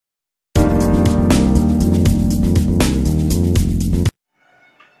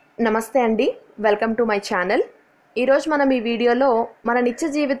నమస్తే అండి, welcome to my channel. ఈరోజు మనం ఈ వీడియోలో మన నిత్య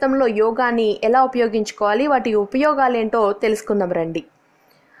జీవితంలో యోగాని ఎలా ఉపయోగించుకోవాలి, వాటి ఉపయోగాలు ఏంటో తెలుసుకుందాం రండి.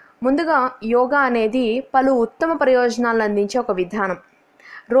 ముందుగా యోగా అనేది పలు ఉత్తమ ప్రయోజనాలను అందించే ఒక విధానం.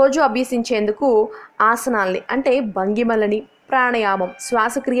 రోజు అభ్యసించేందుకు ఆసనాల్ని అంటే భంగిమలని, ప్రాణాయామం,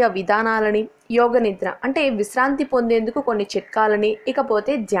 శ్వాసక్రియ విధానాలని, యోగ నిద్ర అంటే విశ్రాంతి పొందేందుకు కొన్ని చిట్కాలని,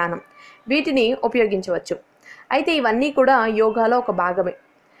 ఇకపోతే ధ్యానం, వీటిని ఉపయోగించవచ్చు. అయితే ఇవన్నీ కూడా యోగాలో ఒక భాగమే.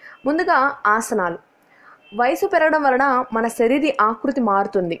 ముందుగా ఆసనాలు. వయసు పెరగడం వలన మన శరీర ఆకృతి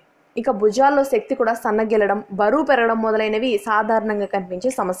మారుతుంది. ఇక భుజాల్లో శక్తి కూడా సన్నగిల్లడం, బరువు పెరగడం మొదలైనవి సాధారణంగా కనిపించే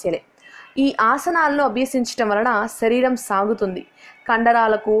సమస్యలే. ఈ ఆసనాలను అభ్యసించడం వలన శరీరం సాగుతుంది,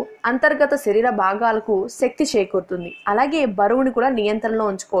 కండరాలకు, అంతర్గత శరీర భాగాలకు శక్తి చేకూరుతుంది. అలాగే బరువుని కూడా నియంత్రణలో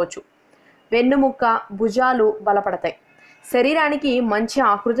ఉంచుకోవచ్చు. వెన్నుముక్క, భుజాలు బలపడతాయి, శరీరానికి మంచి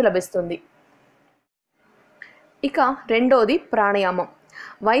ఆకృతి లభిస్తుంది. ఇక రెండోది ప్రాణాయామం.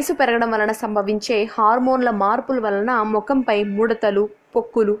 వయసు పెరగడం వలన సంభవించే హార్మోన్ల మార్పుల వలన ముఖంపై ముడతలు,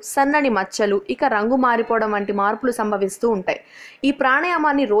 పొక్కులు, సన్నని మచ్చలు, ఇక రంగు మారిపోవడం వంటి మార్పులు సంభవిస్తూ ఉంటాయి. ఈ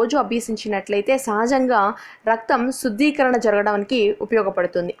ప్రాణాయామాన్ని రోజు అభ్యసించినట్లయితే సహజంగా రక్తం శుద్ధీకరణ జరగడానికి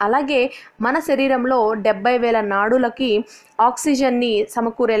ఉపయోగపడుతుంది. అలాగే మన శరీరంలో 70,000 నాడులకి ఆక్సిజన్ని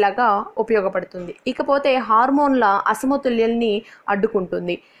సమకూరేలాగా ఉపయోగపడుతుంది. ఇకపోతే హార్మోన్ల అసమతుల్యాన్ని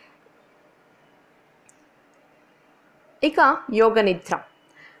అడ్డుకుంటుంది. ఇక యోగ నిద్ర.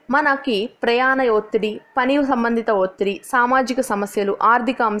 మనకి ప్రయాణ ఒత్తిడి, పని సంబంధిత ఒత్తిడి, సామాజిక సమస్యలు,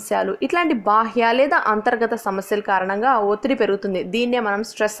 ఆర్థిక అంశాలు, ఇట్లాంటి బాహ్య లేదా అంతర్గత సమస్యల కారణంగా ఒత్తిడి పెరుగుతుంది. దీన్నే మనం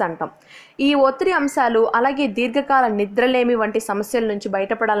స్ట్రెస్ అంటాం. ఈ ఒత్తిడి అంశాలు, అలాగే దీర్ఘకాల నిద్రలేమి వంటి సమస్యల నుంచి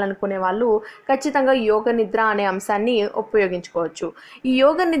బయటపడాలనుకునే వాళ్ళు ఖచ్చితంగా యోగ నిద్ర అనే అంశాన్ని ఉపయోగించుకోవచ్చు. ఈ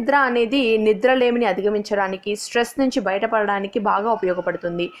యోగ నిద్ర అనేది నిద్రలేమిని అధిగమించడానికి, స్ట్రెస్ నుంచి బయటపడడానికి బాగా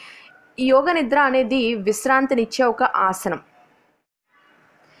ఉపయోగపడుతుంది. ఈ యోగ నిద్ర అనేది విశ్రాంతినిచ్చే ఒక ఆసనం.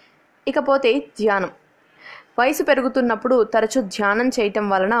 ఇకపోతే ధ్యానం. వయసు పెరుగుతున్నప్పుడు తరచూ ధ్యానం చేయటం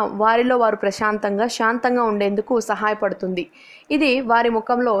వలన వారిలో వారు ప్రశాంతంగా, శాంతంగా ఉండేందుకు సహాయపడుతుంది. ఇది వారి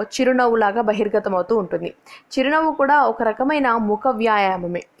ముఖంలో చిరునవ్వులాగా బహిర్గతమవుతూ ఉంటుంది. చిరునవ్వు కూడా ఒక రకమైన ముఖ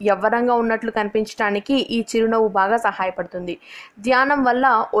వ్యాయామమే. యవ్వనంగా ఉన్నట్లు కనిపించడానికి ఈ చిరునవ్వు బాగా సహాయపడుతుంది. ధ్యానం వల్ల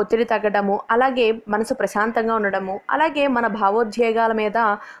ఒత్తిడి తగ్గడము, అలాగే మనసు ప్రశాంతంగా ఉండడము, అలాగే మన భావోద్వేగాల మీద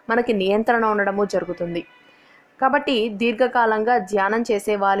మనకి నియంత్రణ ఉండడము జరుగుతుంది. కాబట్టి దీర్ఘకాలంగా ధ్యానం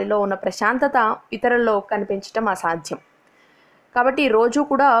చేసే వారిలో ఉన్న ప్రశాంతత ఇతరుల్లో కనిపించడం అసాధ్యం. కాబట్టి రోజు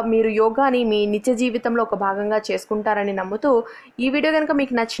కూడా మీరు యోగాని మీ నిత్య జీవితంలో ఒక భాగంగా చేసుకుంటారని నమ్ముతూ, ఈ వీడియో కనుక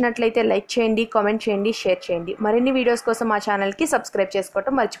మీకు నచ్చినట్లయితే లైక్ చేయండి, కామెంట్ చేయండి, షేర్ చేయండి. మరిన్ని వీడియోస్ కోసం మా ఛానల్కి సబ్స్క్రైబ్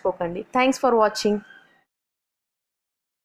చేసుకోవటం మర్చిపోకండి. Thanks for watching.